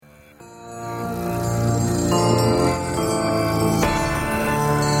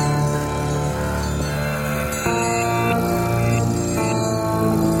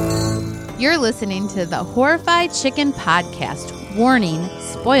listening to the Horrified Chicken Podcast. Warning,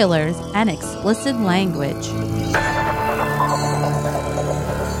 spoilers, and explicit language.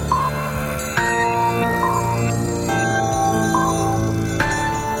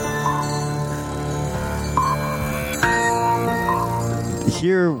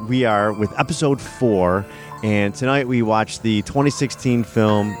 Here we are with episode 4, and tonight we watched the 2016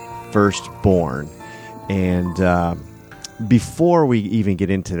 film Firstborn. And before we even get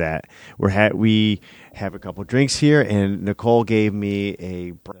into that, we have a couple drinks here, and Nicole gave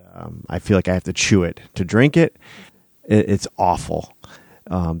me I feel like I have to chew it to drink it. It's awful.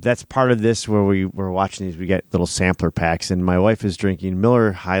 That's part of this where we're watching these. We get little sampler packs, and my wife is drinking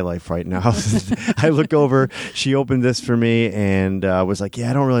Miller High Life right now. I look over, she opened this for me and was like, "Yeah,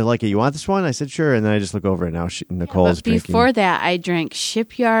 I don't really like it. You want this one?" I said, "Sure." And then I just look over, and now Nicole's drinking. Before that, I drank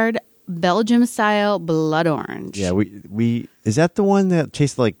Shipyard Belgium style Blood Orange. Yeah, we is that the one that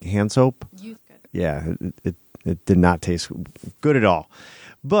tastes like hand soap? Yeah, it did not taste good at all.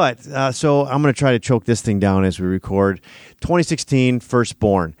 But so I'm going to try to choke this thing down as we record. 2016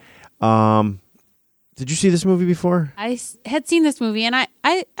 Firstborn. Did you see this movie before? I had seen this movie, and I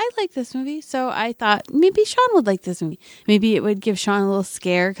like this movie, so I thought maybe Sean would like this movie. Maybe it would give Sean a little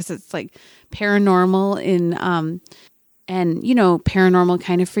scare because it's like paranormal and you know, paranormal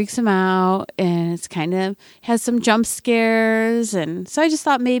kind of freaks him out, and it's kind of has some jump scares, and so I just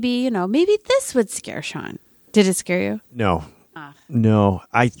thought maybe this would scare Sean. Did it scare you? No. No,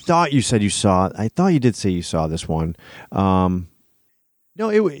 I thought you said you saw it. I thought you did say you saw this one. No,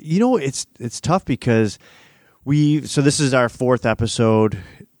 it's tough because so this is our 4th episode.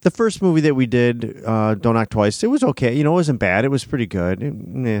 The first movie that we did, Don't Knock Twice, it was okay. You know, it wasn't bad. It was pretty good.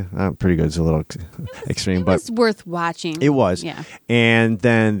 Pretty good is a little extreme, but it was worth watching. It was. Yeah. And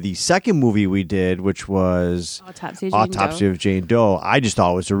then the second movie we did, which was Autopsy of Jane Doe, I just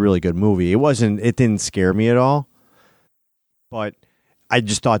thought it was a really good movie. It didn't scare me at all. But I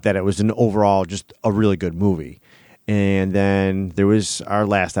just thought that it was an overall just a really good movie. And then there was our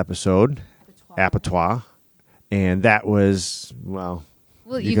last episode, Abattoir. And that was, well,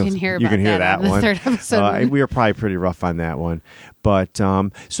 you can hear that one. The 3rd episode. We were probably pretty rough on that one. But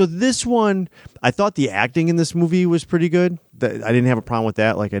so this one, I thought the acting in this movie was pretty good. I didn't have a problem with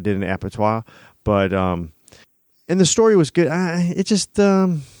that like I did in Abattoir. But, and the story was good. It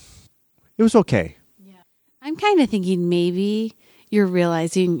was okay. I'm kind of thinking maybe you're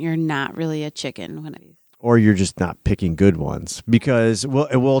realizing you're not really a chicken. Or you're just not picking good ones. Because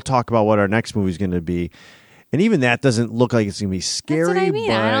we'll talk about what our next movie is going to be. And even that doesn't look like it's going to be scary. That's what I mean.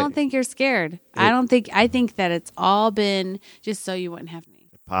 I don't think you're scared. I think that it's all been just so you wouldn't have me.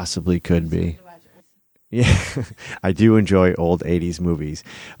 It possibly could be. Yeah, I do enjoy old 80s movies,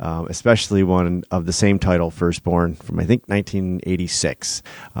 especially one of the same title, Firstborn, from I think 1986.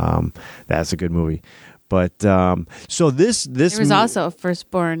 That's a good movie. But so this there was also a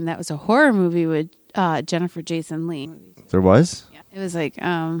Firstborn that was a horror movie with Jennifer Jason Leigh. There was? Yeah. It was like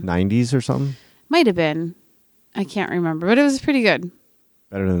 90s or something? Might have been. I can't remember, but it was pretty good.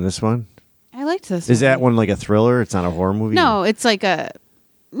 Better than this one? I liked this Is that one like a thriller? It's not a horror movie? No, it's like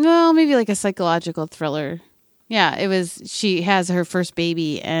maybe like a psychological thriller. Yeah, it was. She has her first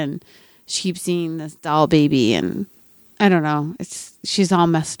baby and she keeps seeing this doll baby, and I don't know. She's all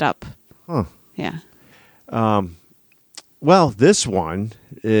messed up. Huh. Yeah. Well, this one,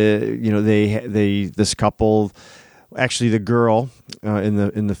 this couple, actually the girl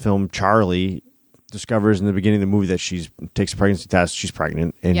in the film Charlie discovers in the beginning of the movie that she takes a pregnancy test, she's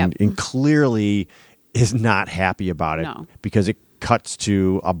pregnant, and clearly is not happy about it because it cuts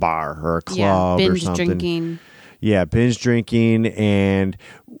to a bar or a club or something. Drinking. Yeah, binge drinking and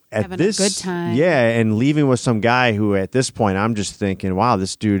having a good time. Yeah, and leaving with some guy who at this point I'm just thinking, wow,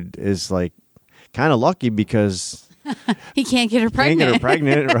 this dude is like kind of lucky because he can't get her pregnant.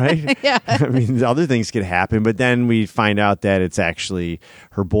 Right? Yeah. I mean, other things could happen, but then we find out that it's actually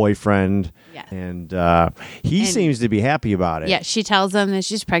her boyfriend, and he seems to be happy about it. Yeah, she tells him that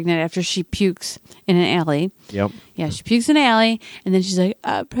she's pregnant after she pukes in an alley. Yep. Yeah, she pukes in an alley, and then she's like,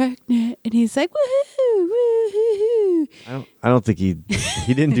 "I'm pregnant," and he's like, "Woohoo, woohoo!" I don't think he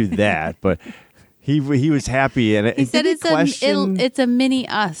didn't do that, but he was happy, and he said it's a mini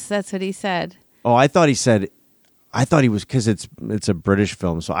us. That's what he said. Oh, I thought he was, because it's a British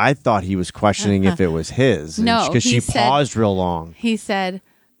film, so I thought he was questioning if it was his. No, because she paused real long. He said,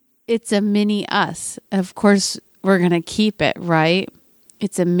 "It's a mini us. Of course, we're gonna keep it, right?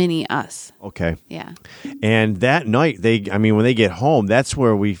 It's a mini us." Okay. Yeah. And that night, when they get home, that's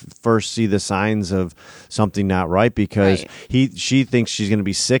where we first see the signs of something not right, because she thinks she's going to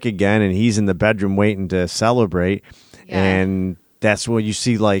be sick again, and he's in the bedroom waiting to celebrate. Yeah. And that's when you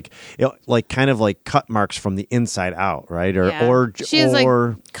see like kind of like cut marks from the inside out, right? Or she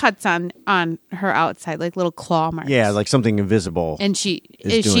has cuts on her outside, like little claw marks. Yeah, like something invisible. And she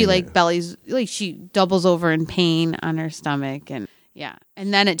bellies, like she doubles over in pain on her stomach, and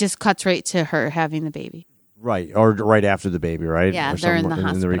then it just cuts right to her having the baby. Right, or right after the baby, right? Yeah, or they're in the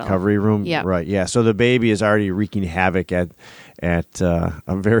hospital. In the recovery room. Yeah, right. Yeah, so the baby is already wreaking havoc at a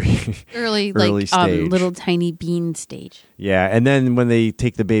very early stage, little tiny bean stage. Yeah, and then when they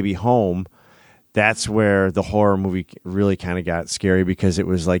take the baby home, that's where the horror movie really kind of got scary, because it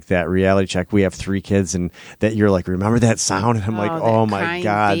was like that reality check. We have 3 kids, and that you're like, remember that sound? And I'm like, oh my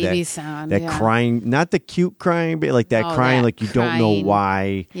God, baby sound, that crying, not the cute crying, but like that crying, like you don't know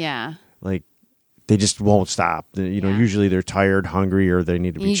why. Yeah, like. They just won't stop. Usually they're tired, hungry, or they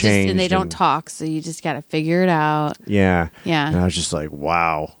need to be changed. And they don't talk, so you just got to figure it out. Yeah. Yeah. And I was just like,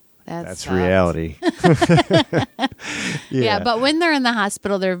 wow, that's reality. Yeah, but when they're in the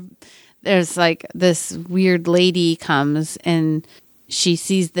hospital, there's like this weird lady comes, and she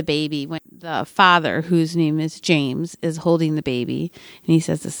sees the baby. When the father, whose name is James, is holding the baby, and he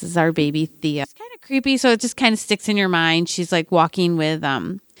says, "This is our baby, Thea." It's kind of creepy, so it just kind of sticks in your mind. She's like walking with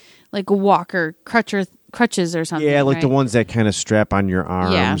like a walker, crutches or something. Yeah, like right? the ones that kind of strap on your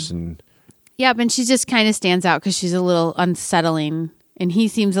arms. Yeah, but she just kind of stands out because she's a little unsettling, and he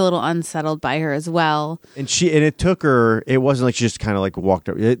seems a little unsettled by her as well. And it took her, it wasn't like she just kind of like walked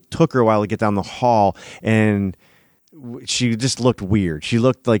up. It took her a while to get down the hall, and she just looked weird. She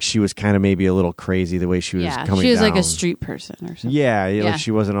looked like she was kind of maybe a little crazy the way she was coming down. She was like a street person or something. Yeah, like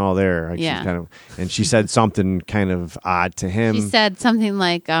she wasn't all there. Like she kind of, and she said something kind of odd to him. She said something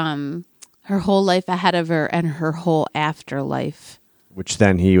like her whole life ahead of her and her whole afterlife. Which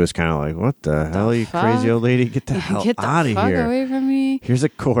then he was kind of like, what the hell, you crazy old lady? Get the hell out of here. Get away from me. Here's a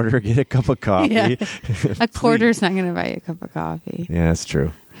quarter. Get a cup of coffee. Yeah. A quarter's not going to buy you a cup of coffee. Yeah, that's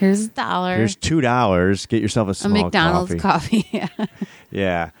true. Here's $1. Here's $2. Get yourself a small McDonald's coffee. Yeah.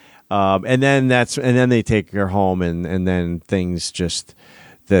 Yeah. And then they take her home, and then things just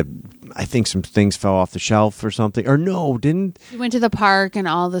I think some things fell off the shelf or something. Or no, didn't. She went to the park, and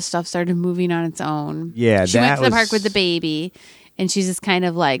all the stuff started moving on its own. Yeah, she went to the park with the baby, and she's just kind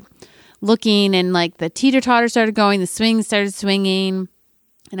of like looking, and like the teeter-totter started going, the swing started swinging.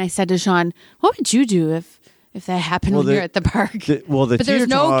 And I said to Sean, what would you do if that happened when you're at the park? But there's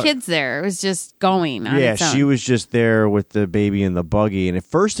no kids there. It was just going on its own. She was just there with the baby in the buggy. And at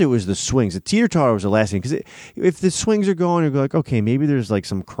first it was the swings. The teeter-totter was the last thing. Because if the swings are going, you're like, okay, maybe there's like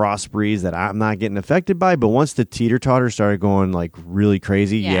some crossbreeds that I'm not getting affected by. But once the teeter-totter started going like really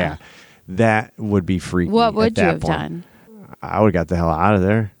crazy, that would be freaky. What would you have done? I would have got the hell out of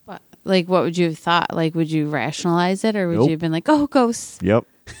there. Like, what would you have thought? Like, would you rationalize it? Or would you have been like, oh, ghosts? Yep.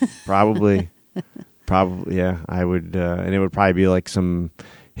 Probably. Probably, yeah. I would, and it would probably be like some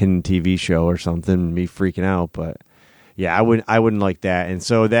hidden TV show or something, me freaking out. But yeah, I wouldn't like that. And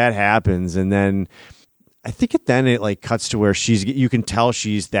so that happens, and then I think it like cuts to where you can tell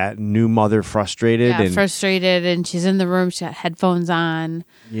she's that new mother, frustrated, and she's in the room. She got headphones on.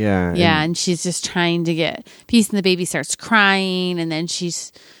 Yeah, and she's just trying to get peace. And the baby starts crying, and then she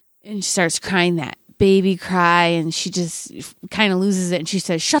starts crying that baby cry, and she just kind of loses it, and she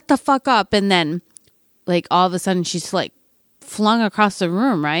says, "Shut the fuck up!" And then, like, all of a sudden, she's like flung across the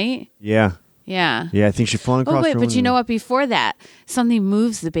room, right? Yeah. Yeah. Yeah, I think she flung across the room. But you know what? Before that, something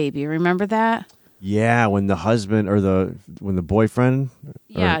moves the baby. Remember that? Yeah, when the husband when the boyfriend,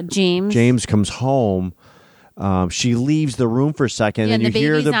 James comes home, she leaves the room for a second, and the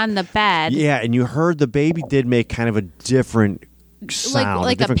baby's on the bed. Yeah, and you heard the baby did make kind of a different sound,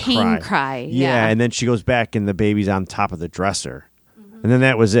 like a pain cry. Yeah, and then she goes back, and the baby's on top of the dresser, and then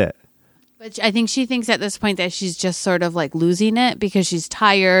that was it. But I think she thinks at this point that she's just sort of like losing it because she's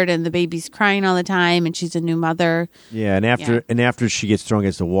tired and the baby's crying all the time and she's a new mother. Yeah, and after she gets thrown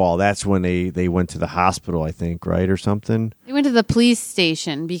against the wall, that's when they went to the hospital, I think, right, or something. They went to the police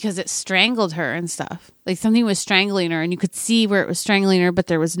station because it strangled her and stuff. Like something was strangling her, and you could see where it was strangling her, but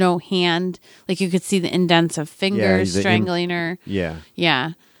there was no hand. Like you could see the indents of fingers strangling her. Yeah.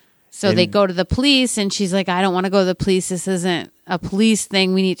 Yeah. So they go to the police, and she's like, I don't want to go to the police. This isn't a police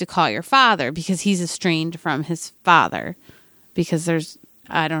thing. We need to call your father because he's estranged from his father. Because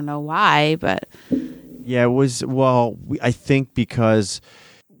I don't know why, but. Yeah, it was, I think because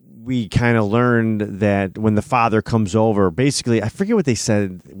we kind of learned that when the father comes over, basically, I forget what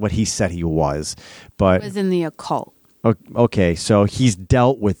he said he was, but. He was in the occult. Okay, so he's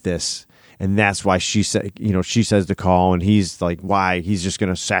dealt with this. and that's why she said, she says to call, and he's like, why? He's just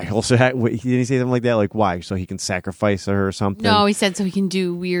gonna didn't he say something like that? Like, why? So he can sacrifice her or something? No, he said so he can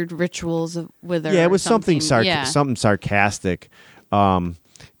do weird rituals with her. Yeah, it was something Yeah. something sarcastic. And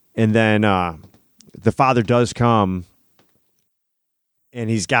then the father does come, and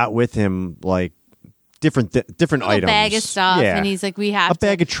he's got with him like different items, bag of stuff, and he's like, "We have a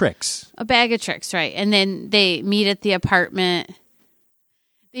bag of tricks." A bag of tricks, right? And then they meet at the apartment.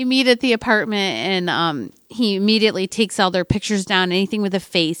 And he immediately takes all their pictures down. Anything with a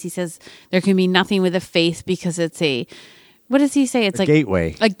face, he says there can be nothing with a face because it's a. What does he say? It's like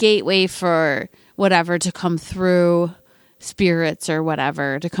gateway. A gateway for whatever to come through, spirits or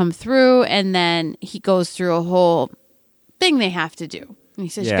whatever to come through, and then he goes through a whole thing they have to do. And he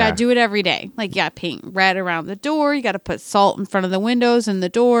says, you got to do it every day. Like, you got to paint red around the door. You got to put salt in front of the windows and the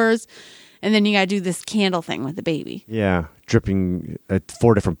doors. And then you got to do this candle thing with the baby. Yeah. Dripping at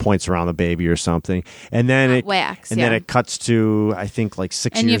 4 different points around the baby or something. And then then it cuts to, I think, like 6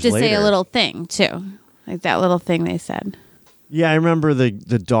 years later. And you have to say a little thing, too. Like that little thing they said. Yeah, I remember the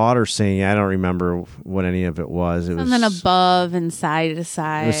daughter saying, I don't remember what any of it was. It Something was above and side to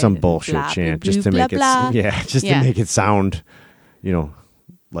side. It was some bullshit chant just to make it to make it sound,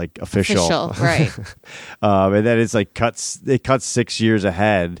 like official. Right. And then it's like it cuts 6 years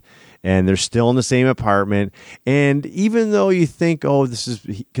ahead, and they're still in the same apartment. And even though you think, this is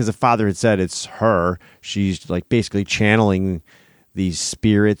because the father had said it's her, she's like basically channeling these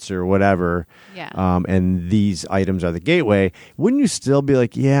spirits or whatever. Yeah. And these items are the gateway. Wouldn't you still be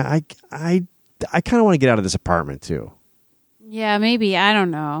like, yeah, I kind of want to get out of this apartment too? Yeah, maybe. I don't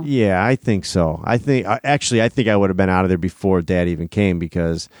know. Yeah, I think so. I think I would have been out of there before Dad even came,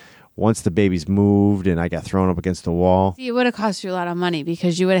 because once the baby's moved and I got thrown up against the wall. See, it would have cost you a lot of money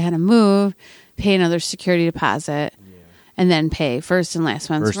because you would have had to move, pay another security deposit, and then pay first and last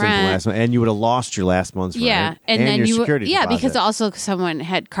month's rent. And you would have lost your last month's rent. And then your you security deposit. because also someone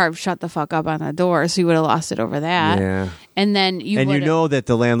had carved "shut the fuck up" on the door, so you would have lost it over that. Yeah. And then you know that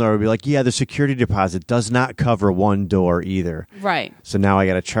the landlord would be like, yeah, the security deposit does not cover one door either. Right. So now I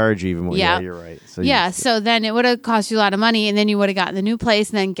got to charge you even more. Yeah, you're right. So so then it would have cost you a lot of money, and then you would have gotten the new place,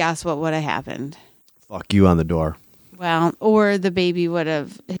 and then guess what would have happened? Fuck you on the door. Well, or the baby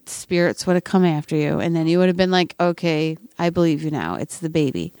spirits would have come after you, and then you would have been like, okay, I believe you now. It's the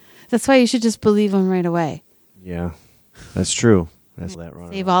baby. That's why you should just believe them right away. Yeah, that's true.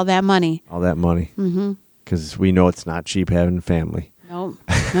 Save all that money. All that money. Mm-hmm. Because we know it's not cheap having a family. Nope.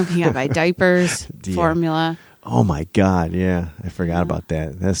 You got to buy diapers, formula. Oh my God, yeah. I forgot about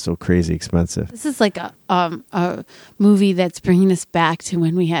that. That's so crazy expensive. This is like a movie that's bringing us back to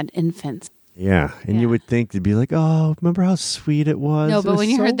when we had infants. Yeah, and you would think they'd be like, oh, remember how sweet it was? No, but when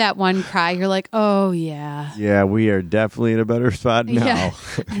you heard that one cry, you're like, oh, yeah. Yeah, we are definitely in a better spot now. Yeah.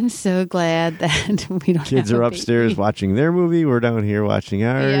 I'm so glad that we don't Kids have are upstairs watching their movie. We're down here watching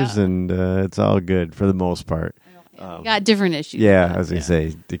ours, and it's all good for the most part. Got different issues. Yeah, I was going to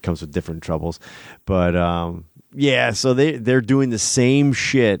say, it comes with different troubles. But, so they're doing the same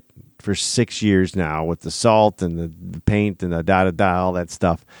shit for 6 years now with the salt and the paint and the da-da-da, all that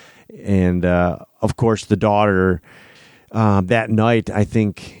stuff. And, of course, the daughter, that night, I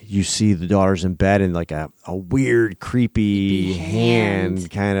think you see the daughter's in bed, and like a weird, creepy hand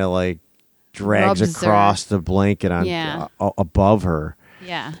kind of like drags across the blanket on above her.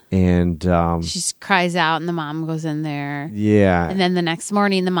 Yeah. And she cries out, and the mom goes in there. Yeah. And then the next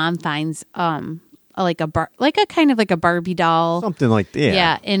morning, the mom finds like a kind of like a Barbie doll. Something like that.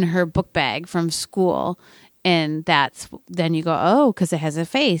 Yeah, in her book bag from school. And then you go, because it has a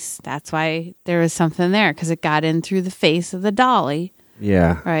face. That's why there was something there, because it got in through the face of the dolly.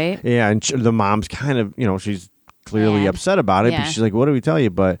 Yeah. Right? Yeah, and the mom's kind of, she's clearly upset about it. Yeah. But she's like, what do we tell you?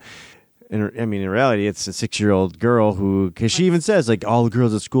 But, in reality, it's a 6-year-old girl because she even says, like, all the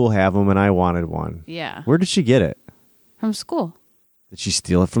girls at school have them, and I wanted one. Yeah. Where did she get it? From school. Did she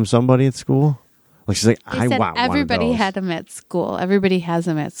steal it from somebody at school? Like, she's like, I want everybody one of those. had them at school. Everybody has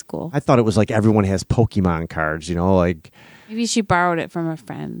them at school. I thought it was like everyone has Pokemon cards, like. Maybe she borrowed it from a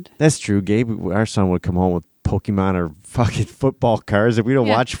friend. That's true. Gabe, our son, would come home with Pokemon or fucking football cards if we don't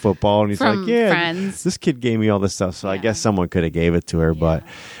watch football. And he's from like, yeah, friends. This kid gave me all this stuff. So I guess someone could have gave it to her. Yeah.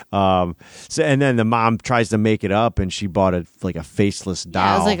 But, and then the mom tries to make it up, and she bought a faceless doll.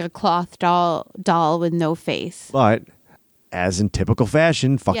 Yeah, it was like a cloth doll with no face. But as in typical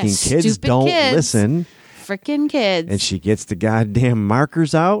fashion, fucking kids don't listen. Freaking kids. And she gets the goddamn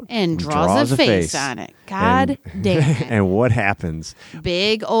markers out and draws a face on it. God damn. And what happens?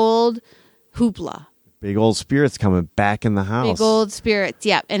 Big old hoopla. Big old spirits coming back in the house. Big old spirits,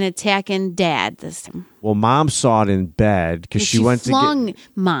 yep, and attacking Dad this time. Well, Mom saw it in bed because she went flung to get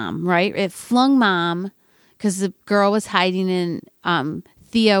Mom, right? It flung Mom because the girl was hiding in.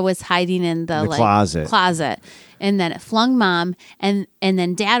 Thea was hiding in the closet, and then it flung Mom, and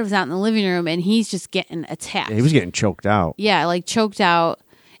then Dad was out in the living room, and he's just getting attacked. Yeah, he was getting choked out. Yeah, like choked out,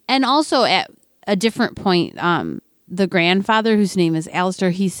 and also at a different point, the grandfather, whose name is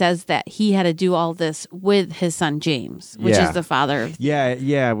Alistair, he says that he had to do all this with his son James, which is the father of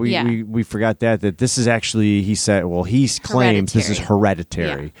we forgot that this is actually, he said, well, he claims this is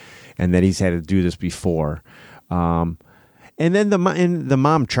hereditary, and that he's had to do this before. And then the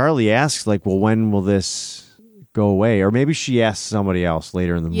mom, Charlie, asks, like, well, when will this go away? Or maybe she asks somebody else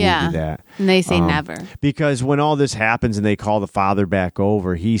later in the movie that. And they say never. Because when all this happens and they call the father back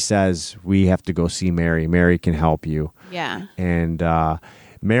over, he says, we have to go see Mary. Mary can help you. Yeah. And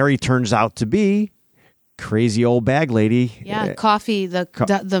Mary turns out to be crazy old bag lady. Yeah, coffee,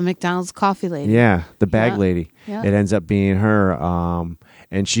 the McDonald's coffee lady. Yeah, the bag lady. Yeah. It ends up being her.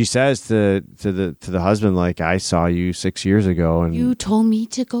 And she says to the husband, like, I saw you 6 years ago, and you told me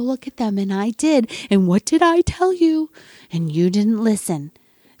to go look at them, and I did. And what did I tell you? And you didn't listen.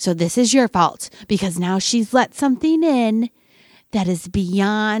 So this is your fault, because now she's let something in that is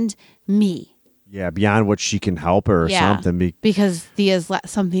beyond me. Yeah, beyond what she can help her or something. Because Thea's let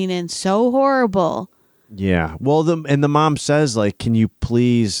something in so horrible. Yeah. Well, the mom says, like, can you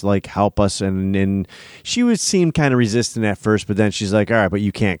please, like, help us? And she would seem kind of resistant at first, but then she's like, all right, but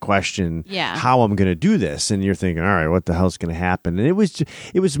you can't question how I'm going to do this. And you're thinking, all right, what the hell's going to happen? And it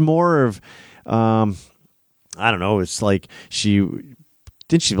was more of, I don't know, it's like she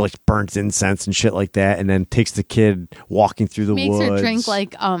like burns incense and shit like that, and then takes the kid walking through the woods. Makes her drink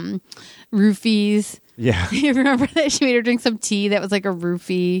like roofies. Yeah. You remember that? She made her drink some tea that was like a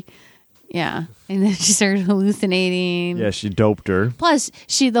roofie. Yeah. And then she started hallucinating. Yeah, she doped her. Plus,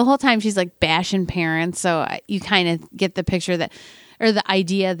 the whole time she's like bashing parents. So you kind of get the picture that, or the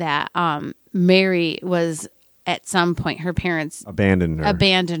idea that Mary was at some point, her parents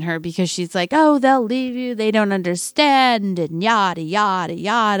abandoned her because she's like, oh, they'll leave you. They don't understand, and yada, yada,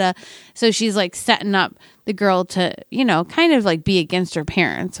 yada. So she's like setting up the girl to, kind of like be against her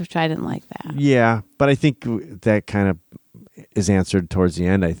parents, which I didn't like that. Yeah. But I think that kind of is answered towards the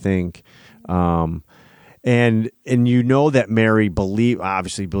end, I think. And that Mary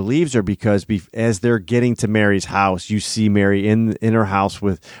obviously believes her, because as they're getting to Mary's house, you see Mary in her house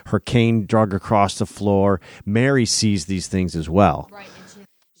with her cane drug across the floor. Mary sees these things as well. Right. And she's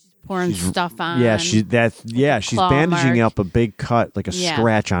pouring stuff on. Yeah, she's bandaging up a big cut, like a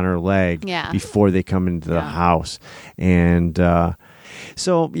scratch on her leg before they come into the house. And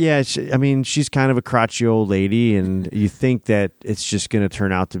so, she's kind of a crotchety old lady, and you think that it's just going to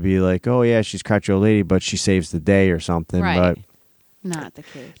turn out to be like, oh, yeah, she's a crotchety old lady, but she saves the day or something. Right. But not the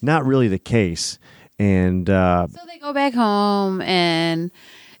case. Not really the case. And so they go back home, and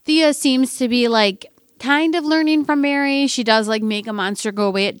Thea seems to be like kind of learning from Mary. She does like make a monster go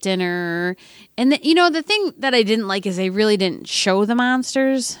away at dinner. And the thing that I didn't like is they really didn't show the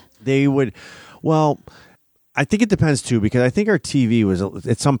monsters. They would, I think it depends too, because I think our TV was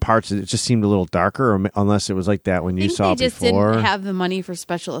at some parts it just seemed a little darker, unless it was like that when you saw it before. They just didn't have the money for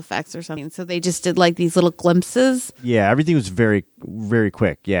special effects or something, so they just did like these little glimpses. Yeah, everything was very, very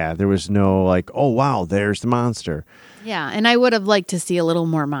quick. Yeah, there was no like, oh wow, there's the monster. Yeah, and I would have liked to see a little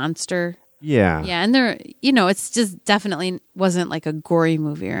more monster. Yeah, yeah, and there, it's just definitely wasn't like a gory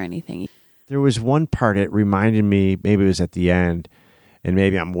movie or anything. There was one part it reminded me, maybe it was at the end. And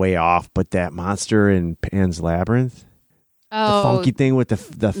maybe I'm way off, but that monster in Pan's Labyrinth, the funky thing with the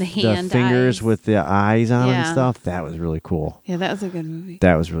fingers eyes. With the eyes on it and stuff, that was really cool. Yeah, that was a good movie.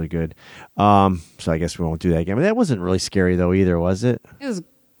 That was really good. So I guess we won't do that again. But that wasn't really scary though either, was it? It was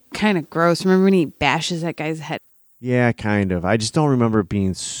kind of gross. Remember when he bashes that guy's head? Yeah, kind of. I just don't remember it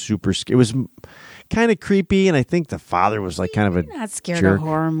being super scary. It was kind of creepy, and I think the father was like kind of a not scared jerk. of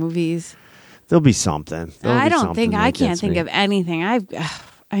horror movies. There'll be something. I can't think of anything. I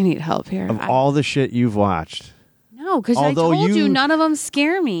need help here. Of all the shit you've watched. No, because I told you none of them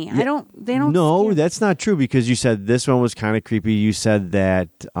scare me. Yeah, they don't. No, that's not true, because you said this one was kind of creepy. You said that.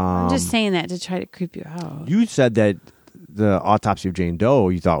 I'm just saying that to try to creep you out. You said that the Autopsy of Jane Doe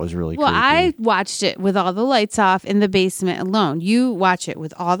you thought was really creepy. Well, I watched it with all the lights off in the basement alone. You watch it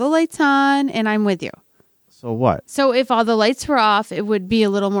with all the lights on, and I'm with you. So what? So if all the lights were off, it would be a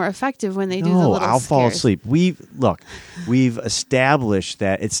little more effective when they do the little I'll scares. fall asleep. We've established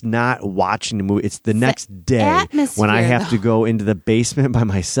that it's not watching the movie. It's the next day when I have to go into the basement by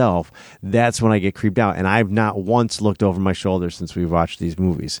myself. That's when I get creeped out. And I've not once looked over my shoulder since we've watched these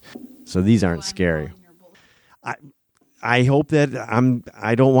movies. So these aren't scary. I hope that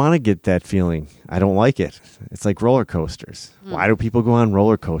I don't want to get that feeling. I don't like it. It's like roller coasters. Why do people go on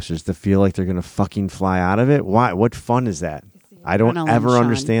roller coasters? To feel like they're going to fucking fly out of it? Why? What fun is that? I don't ever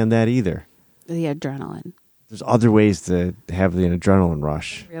understand that either. The adrenaline. There's other ways to have the adrenaline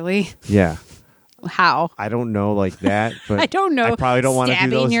rush. Really? Yeah. How? I don't know like that. But I don't know. I probably don't want to do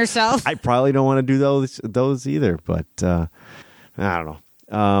those. Stabbing yourself? I probably don't want to do those either. But I don't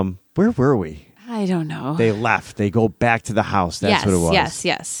know. Where were we? I don't know. They left. They go back to the house. That's what it was.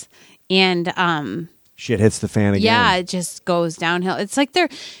 Yes. And shit hits the fan again. yeah, it just goes downhill. It's like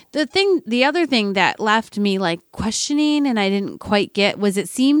the other thing that left me like questioning and I didn't quite get was it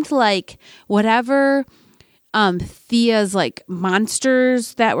seemed like whatever Thea's like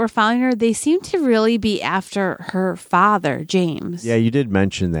monsters that were following her, they seemed to really be after her father, James. Yeah, you did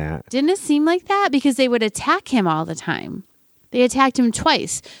mention that. Didn't it seem like that? Because they would attack him all the time. They attacked him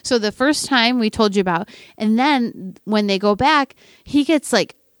twice. So the first time we told you about, and then when they go back, he gets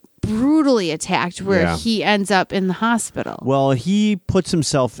like brutally attacked where he ends up in the hospital. Well, he puts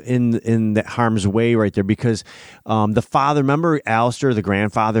himself in the harm's way right there because the father, remember Alistair, the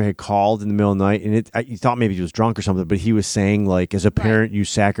grandfather, had called in the middle of the night, and you thought maybe he was drunk or something, but he was saying, like, as a parent, you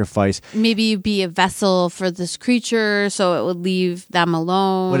sacrifice. Maybe you be a vessel for this creature so it would leave them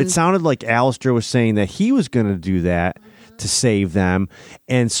alone. But it sounded like Alistair was saying that he was going to do that to save them.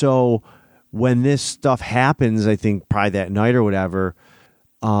 And so when this stuff happens, I think probably that night or whatever,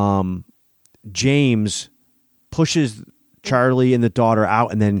 James pushes Charlie and the daughter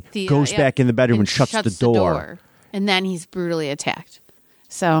out and then goes back in the bedroom and shuts the door. And then he's brutally attacked.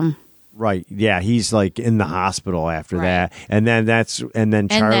 So right, yeah, he's like in the hospital after that, and then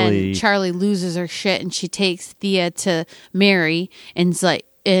Charlie loses her shit and she takes Thea to Mary and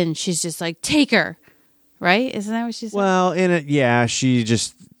she's just like, take her, right? Isn't that what she said? Well, she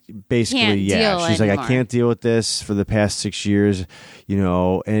just basically she's like, I can't deal with this for the past 6 years,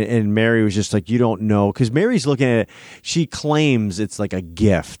 and Mary was just like, you don't know, because Mary's looking at it, she claims it's like a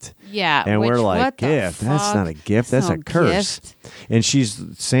gift, and we're like, gift? That's not a gift, that's a curse. Gift. And she's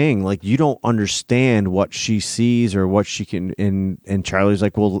saying like, you don't understand what she sees or what she can, and Charlie's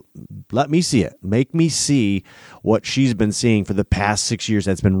like, well, let me see it, make me see what she's been seeing for the past 6 years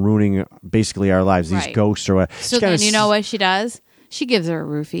that's been ruining basically our lives, these ghosts or what. So then you know what she does? She gives her a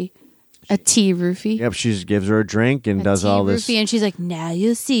roofie, a tea roofie. Yep, she gives her a drink and does all this. Roofie, and she's like, now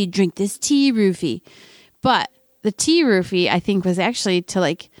you'll see, drink this tea roofie. But the tea roofie, I think, was actually to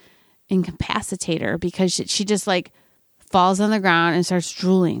like incapacitate her because she just like falls on the ground and starts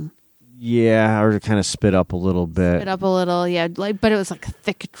drooling. Yeah, or to kind of spit up a little bit. But it was like a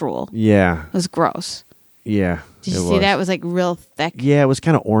thick drool. Yeah. It was gross. Yeah. Did you see that? It was like real thick. Yeah, it was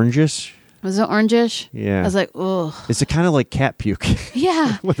kind of orangish. Was it orangish? Yeah. I was like, ugh. Is it kind of like cat puke?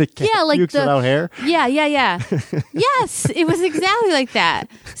 Yeah. With the cat pukes without hair? Yeah. Yes, it was exactly like that.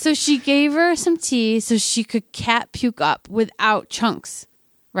 So she gave her some tea so she could cat puke up without chunks,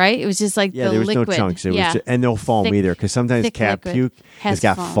 right? It was just like the liquid. Yeah, there was no chunks. It was and no foam either, because sometimes cat puke has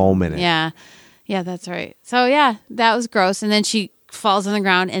got foam in it. Yeah. Yeah, that's right. So, yeah, that was gross. And then she falls on the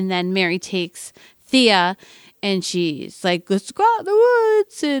ground, and then Mary takes Thea, and she's like, let's go out in the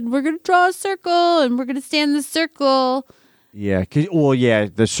woods, and we're going to draw a circle, and we're going to stand in the circle. Yeah.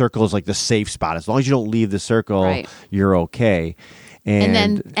 The circle is like the safe spot. As long as you don't leave the circle, you're okay. And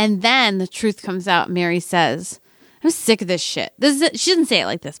then the truth comes out. Mary says, I'm sick of this shit. She didn't say it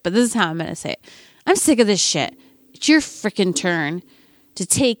like this, but this is how I'm going to say it. I'm sick of this shit. It's your freaking turn to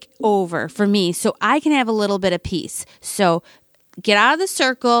take over for me so I can have a little bit of peace. So get out of the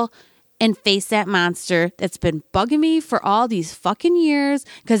circle and face that monster that's been bugging me for all these fucking years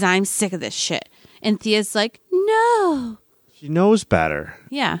because I'm sick of this shit. And Thea's like, no. She knows better.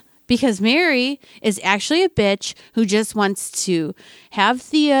 Yeah, because Mary is actually a bitch who just wants to have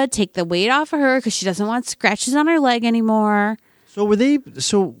Thea take the weight off of her because she doesn't want scratches on her leg anymore. So were they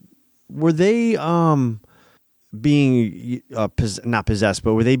being not possessed,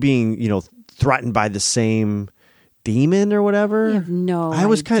 but were they being, threatened by the same demon or whatever? I have no idea. I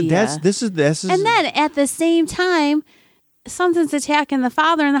was kind of this is and then at the same time something's attacking the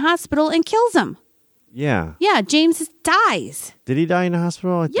father in the hospital and kills him. Yeah James dies. Did he die in the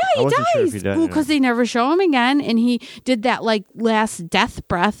hospital? He dies because they never show him again, and he did that like last death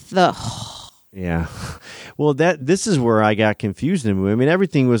breath. Yeah. Well, this is where I got confused in the movie. I mean,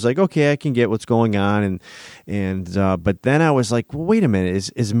 everything was like, okay, I can get what's going on, but then I was like, well, wait a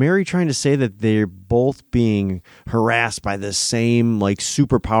minute, is Mary trying to say that they're both being harassed by the same like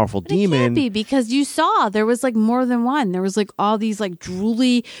super powerful demon? It can't be, because you saw there was like more than one. There was like all these like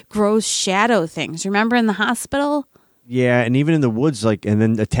drooly, gross shadow things. Remember in the hospital? Yeah, and even in the woods, like, and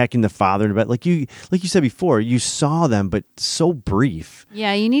then attacking the father in bed, like you said before, you saw them, but so brief.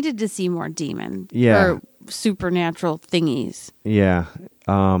 Yeah, you needed to see more demon or supernatural thingies. Yeah,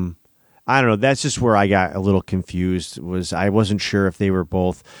 I don't know. That's just where I got a little confused. I wasn't sure if they were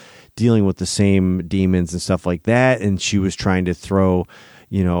both dealing with the same demons and stuff like that, and she was trying to throw,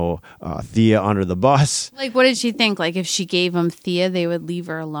 Thea under the bus. Like, what did she think? Like, if she gave him Thea, they would leave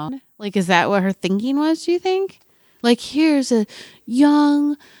her alone? Like, is that what her thinking was, do you think? Like, here's a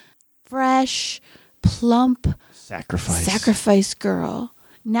young, fresh, plump sacrifice girl.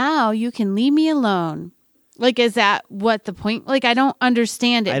 Now you can leave me alone. Like, is that what the point? Like, I don't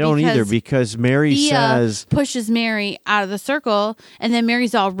understand it. I don't either, because Mary Thea pushes Mary out of the circle, and then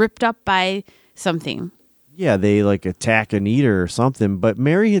Mary's all ripped up by something. Yeah, they like attack and eat her or something. But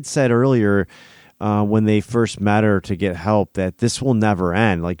Mary had said earlier, when they first met her to get help, that this will never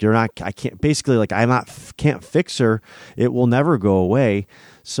end. Like, can't fix her. It will never go away.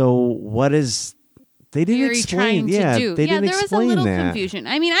 So what is they didn't Mary explain? Trying to do. They didn't there was a explain little that. confusion.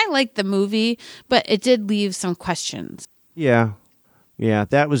 I mean, I liked the movie, but it did leave some questions. Yeah.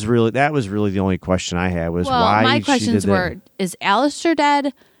 That was really the only question I had was why. My she questions did that. were: is Alistair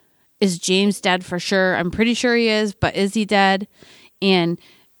dead? Is James dead for sure? I'm pretty sure he is, but is he dead? And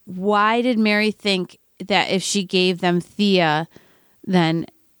why did Mary think that if she gave them Thea, then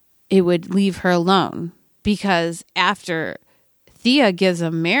it would leave her alone? Because after Thea gives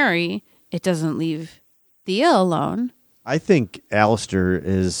them Mary, it doesn't leave Thea alone. I think Alistair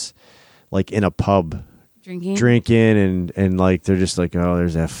is like in a pub drinking and like they're just like, oh,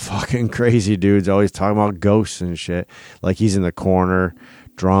 there's that fucking crazy dude's always talking about ghosts and shit. Like he's in the corner,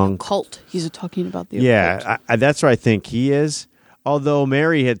 drunk. Cult. He's talking about the occult. That's where I think he is. Although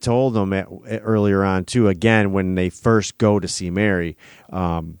Mary had told him earlier on too. Again, when they first go to see Mary,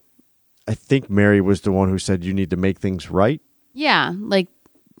 I think Mary was the one who said you need to make things right. Yeah, make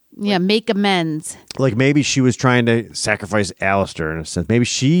amends. Like maybe she was trying to sacrifice Alistair in a sense. Maybe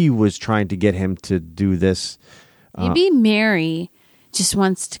she was trying to get him to do this. Maybe Mary just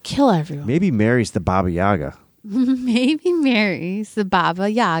wants to kill everyone. Maybe Mary's the Baba Yaga. Maybe Mary's the Baba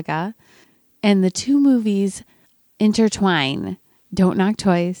Yaga. And the two movies intertwine. Don't Knock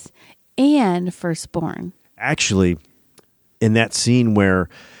Twice and Firstborn. Actually, in that scene where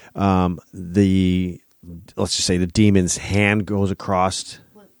let's just say the demon's hand goes across.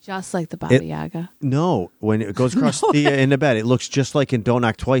 Just like the Baba Yaga. No, when it goes across Thea in the bed, it looks just like in Don't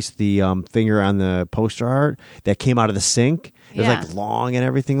Knock Twice, the finger on the poster art that came out of the sink. It was like long and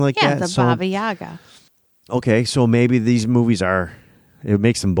everything like that. Yeah, the Baba Yaga. Okay, so maybe these movies it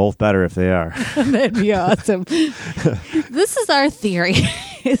makes them both better if they are. That'd be awesome. This is our theory,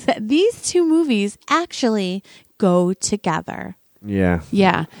 is that these two movies actually go together. Yeah.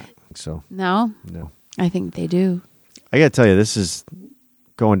 Yeah. I think so. No? No. I think they do. I got to tell you, this is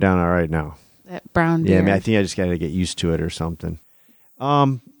going down all right now. That brown beard. Yeah, I mean, I think I just got to get used to it or something.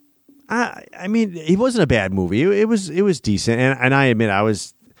 I mean, it wasn't a bad movie. It was decent, and I admit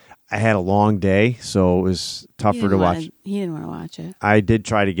I had a long day, so it was tougher to watch. He didn't want to watch it. I did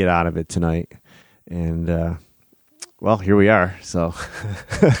try to get out of it tonight, and well, here we are. So,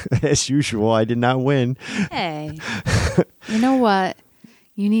 as usual, I did not win. Hey, you know what?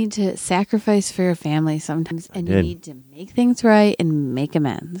 You need to sacrifice for your family sometimes, and you need to make things right and make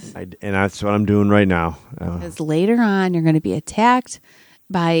amends. And that's what I'm doing right now. Because later on, you're going to be attacked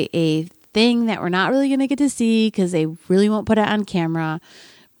by a thing that we're not really going to get to see because they really won't put it on camera.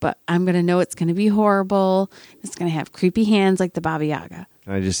 But I'm going to know it's going to be horrible. It's going to have creepy hands like the Baba Yaga.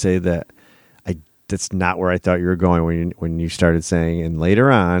 Can I just say that that's not where I thought you were going when you started saying, and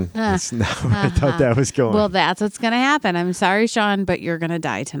later on, that's not where I thought that was going. Well, that's what's going to happen. I'm sorry, Sean, but you're going to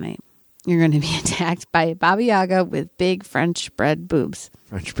die tonight. You're going to be attacked by a Baba Yaga with big French bread boobs.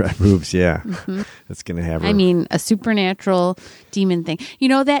 French bread boobs, yeah. Mm-hmm. That's going to have her. I mean, a supernatural demon thing. You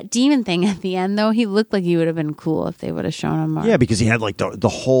know, that demon thing at the end, though, he looked like he would have been cool if they would have shown him more. Yeah, because he had like the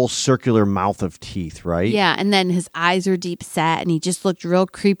whole circular mouth of teeth, right? Yeah, and then his eyes are deep set, and he just looked real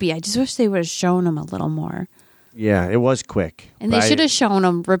creepy. I just wish they would have shown him a little more. Yeah, it was quick. And they should have shown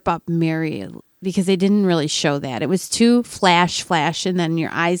him rip up Mary, because they didn't really show that. It was too flash, and then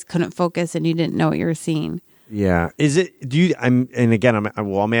your eyes couldn't focus, and you didn't know what you were seeing. Yeah. Is it, do you, I'm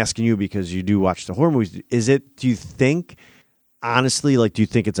asking you because you do watch the horror movies. Do you think, honestly, like, do you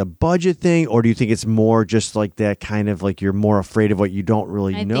think it's a budget thing, or do you think it's more just like that kind of like you're more afraid of what you don't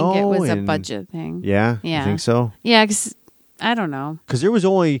really know? I think it was a budget thing. Yeah? Yeah. You think so? Yeah, because I don't know. Because there was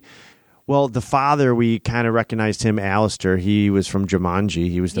only, Well, the father, we kind of recognized him, Alistair. He was from Jumanji.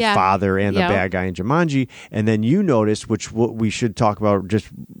 He was the father and the bad guy in Jumanji. And then you noticed, which we should talk about, just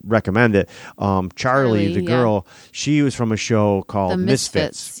recommend it. Charlie, the girl, she was from a show called The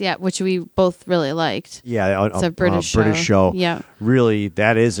Misfits. Yeah, which we both really liked. Yeah, it's a British show. Yeah. Really,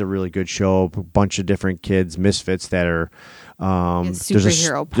 that is a really good show. A bunch of different kids, misfits that are...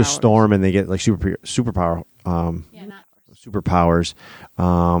 superhero powers. There's Storm, and they get like superpower. Superpowers.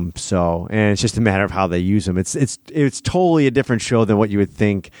 And it's just a matter of how they use them. It's totally a different show than what you would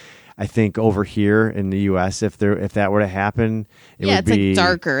think. I think over here in the U.S., if that were to happen, it would be like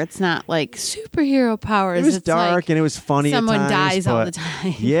darker. It's not like superhero powers. It was it's dark like and it was funny. Someone at times, dies all the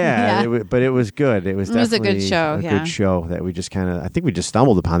time. Yeah, but it was good. It was definitely a good show. A good show that we just I think we just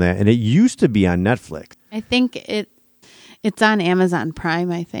stumbled upon that, and it used to be on Netflix. I think it's on Amazon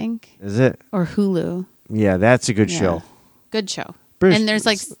Prime. I think. Is it or Hulu? Yeah, that's a good show. Good show. British, and there's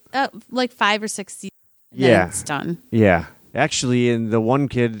like 5 or 6 seasons. Yeah, it's done. Yeah, actually, and the one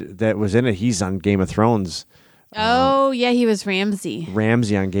kid that was in it, he's on Game of Thrones. Oh, yeah, he was Ramsay.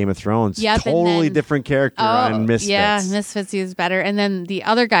 Ramsay on Game of Thrones. Yep, totally different character on Misfits. Yeah, Misfits, he was better. And then the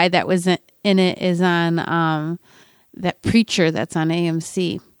other guy that was in it is on that preacher that's on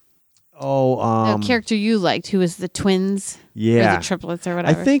AMC. Oh, the character you liked, who was the twins, or the triplets, or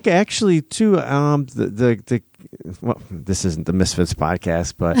whatever. I think actually too. Well, this isn't the Misfits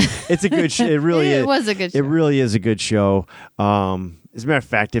podcast, but it's a good show. It really is. It was a good show. It really is a good show. As a matter of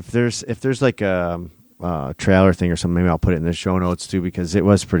fact, if there's like a trailer thing or something, maybe I'll put it in the show notes too, because it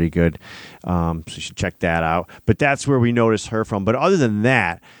was pretty good. So you should check that out. But that's where we noticed her from. But other than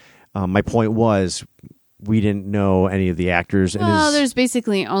that, my point was, we didn't know any of the actors. Well, there's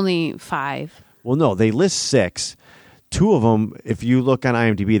basically only 5. Well, no, they list 6. 2 of them, if you look on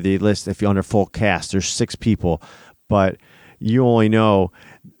IMDb, they list, if you're under full cast, there's 6 people, but you only know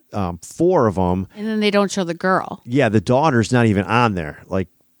 4 of them. And then they don't show the girl. Yeah, the daughter's not even on there. Like,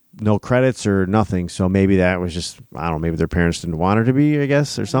 no credits or nothing. So maybe that was just, I don't know, maybe their parents didn't want her to be, I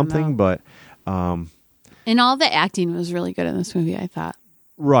guess, or something. But and all the acting was really good in this movie, I thought.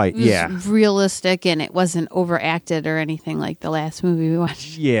 Right, it was realistic, and it wasn't overacted or anything like the last movie we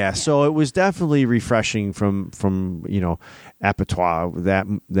watched. Yeah, so it was definitely refreshing from Abattoir.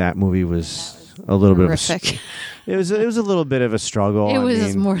 That movie was a little horrific. Bit of it was a little bit of a struggle. It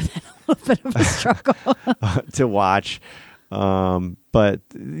was more than a little bit of a struggle to watch. But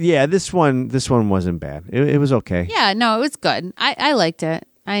yeah, this one wasn't bad. It was okay. Yeah, no, it was good. I liked it.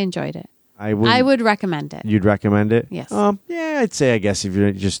 I enjoyed it. I would recommend it. You'd recommend it? Yes. Yeah, I'd say, I guess, if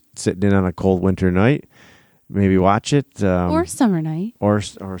you're just sitting in on a cold winter night, maybe watch it. Or summer night. Or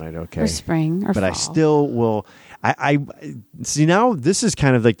night, okay. Or spring, or but fall. I still will. I see now. This is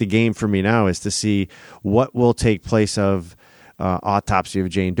kind of like the game for me now, is to see what will take place of Autopsy of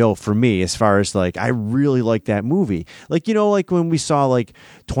Jane Doe for me, as far as like, I really like that movie. Like, like when we saw like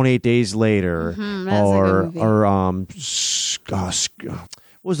 28 Days Later,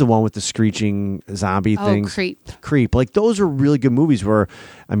 what was the one with the screeching zombie thing? Creep. Like, those are really good movies where,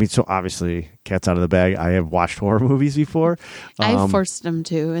 I mean, so obviously, cat's out of the bag. I have watched horror movies before. I've forced them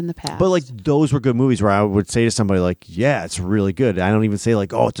to in the past. But, like, those were good movies where I would say to somebody, like, yeah, it's really good. I don't even say,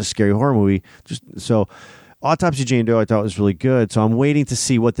 like, oh, it's a scary horror movie. So Autopsy of Jane Doe I thought was really good. So I'm waiting to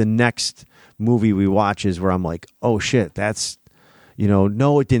see what the next movie we watch is, where I'm like, oh, shit, that's...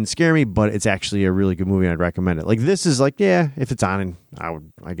 no, it didn't scare me, but it's actually a really good movie, and I'd recommend it. Like, this is like, yeah, if it's on, I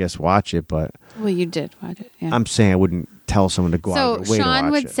would, I guess, watch it, but... Well, you did watch it, yeah. I'm saying I wouldn't tell someone to go out of their way to watch it. So,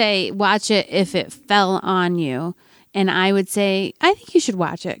 Sean would say, watch it if it fell on you, and I would say, I think you should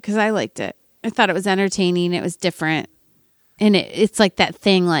watch it, because I liked it. I thought it was entertaining, it was different, and it's like that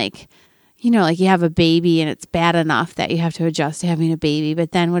thing, like... like you have a baby and it's bad enough that you have to adjust to having a baby.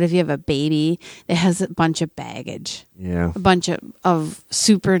 But then what if you have a baby that has a bunch of baggage? Yeah. A bunch of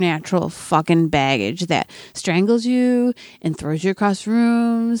supernatural fucking baggage that strangles you and throws you across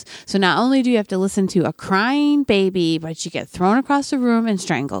rooms. So not only do you have to listen to a crying baby, but you get thrown across the room and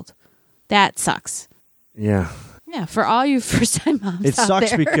strangled. That sucks. Yeah. Yeah, for all you first-time moms It out sucks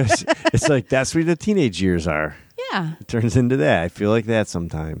there. Because it's like, that's what the teenage years are. Yeah. It turns into that. I feel like that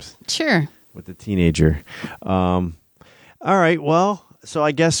sometimes. Sure. With the teenager. All right. Well, so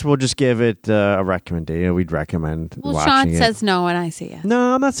I guess we'll just give it a recommendation. We'd recommend watching Sean says no and I say yes.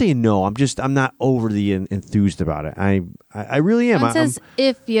 No, I'm not saying no. I'm not overly enthused about it. I really am. Sean says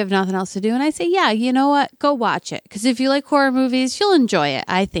if you have nothing else to do, and I say, yeah, you know what? Go watch it. Because if you like horror movies, you'll enjoy it.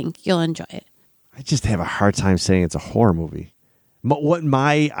 I think you'll enjoy it. I just have a hard time saying it's a horror movie. What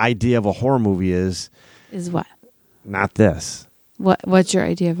my idea of a horror movie is what? Not this. What's your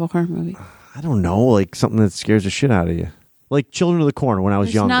idea of a horror movie? I don't know, like something that scares the shit out of you. like Children of the Corn when I was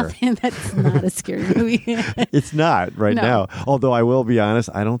There's younger. nothing that's not a scary movie. It's not right No. now. Although I will be honest,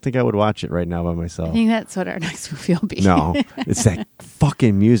 I don't think I would watch it right now by myself. I think that's what our next movie will be. No, it's that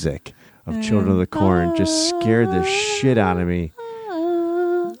fucking music of Children of the Corn just scared the shit out of me,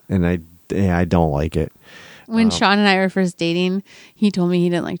 and I don't like it. When Sean and I were first dating, he told me he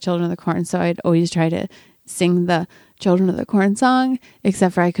didn't like Children of the Corn, so I'd always try to sing the Children of the Corn song,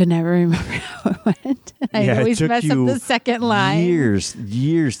 except for I could never remember how it went. I'd Yeah, it always took mess up you the second line.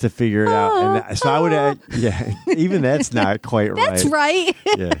 Years to figure it out, and so I would, even that's not quite right. That's right.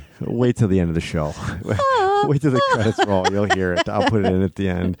 Yeah, wait till the end of the show. Wait till the credits roll. You'll hear it. I'll put it in at the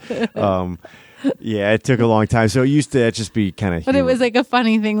end. Yeah, it took a long time. So it used to just be kind of. But it was like a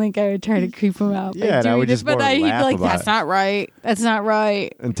funny thing. Like I would try to creep him out. Yeah, and I would just but more he'd be laugh like, about "That's it. not right. That's not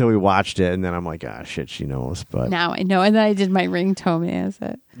right." Until we watched it, and then I'm like, ah, shit, she knows. But Now I know. And then I did my ringtone as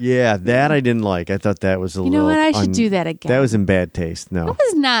it. yeah, that I didn't like. I thought that was a You little. know what? I should do that again. That was in bad taste. No, It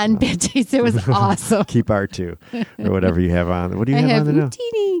was not in bad taste. It was awesome. keep R2 or whatever you have on. What do you I have have on there now?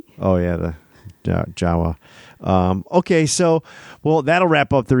 Houdini. Oh yeah, the Jawa. Okay, so well, that'll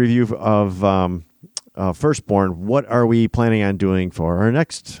wrap up the review of Firstborn. What are we planning on doing for our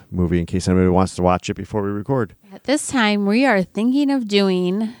next movie? In case anybody wants to watch it before we record. At this time, we are thinking of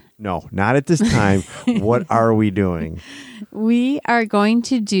doing. No, not at this time. What are we doing? We are going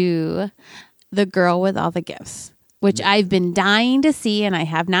to do The Girl with All the Gifts, which I've been dying to see, and I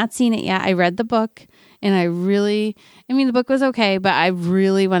have not seen it yet. I read the book, and the book was okay, but I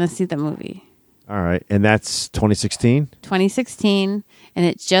really want to see the movie. All right, and that's 2016. 2016, and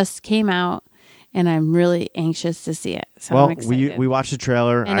it just came out, and I'm really anxious to see it. So Well, I'm excited. we watched the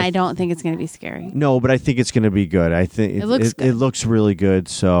trailer, and I don't think it's going to be scary. No, but I think it's going to be good. I think It looks good. It looks really good.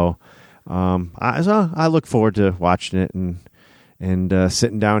 So, I look forward to watching it and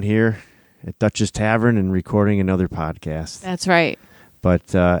sitting down here at Dutch's Tavern and recording another podcast. That's right.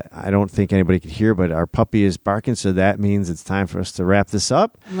 But I don't think anybody could hear. But our puppy is barking, so that means it's time for us to wrap this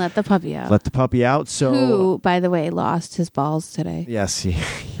up. And let the puppy out. Let the puppy out. So, Who, by the way, lost his balls today. yes,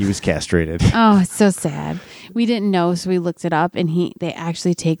 he was castrated. Oh, it's so sad. We didn't know, so we looked it up, and they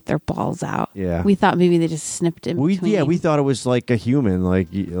actually take their balls out. Yeah. We thought maybe they just snipped it. We thought it was like a human, like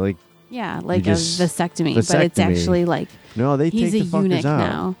Yeah, like a just- vasectomy, but it's vasectomy. actually like no, they he's take a the fuckers eunuch out.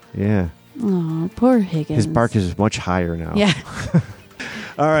 now. Yeah, Oh, poor Higgins. his bark is much higher now. Yeah.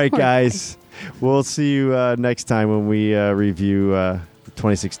 All right, Poor guys. We'll see you next time when we review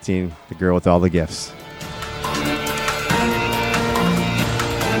 2016, The Girl with All the Gifts.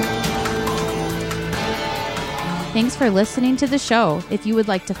 Thanks for listening to the show. If you would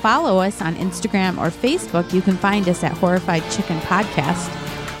like to follow us on Instagram or Facebook, you can find us at Horrified Chicken Podcast.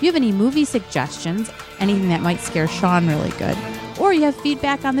 If you have any movie suggestions, anything that might scare Sean really good, or you have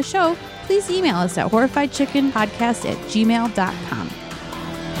feedback on the show, please email us at horrifiedchickenpodcast@gmail.com.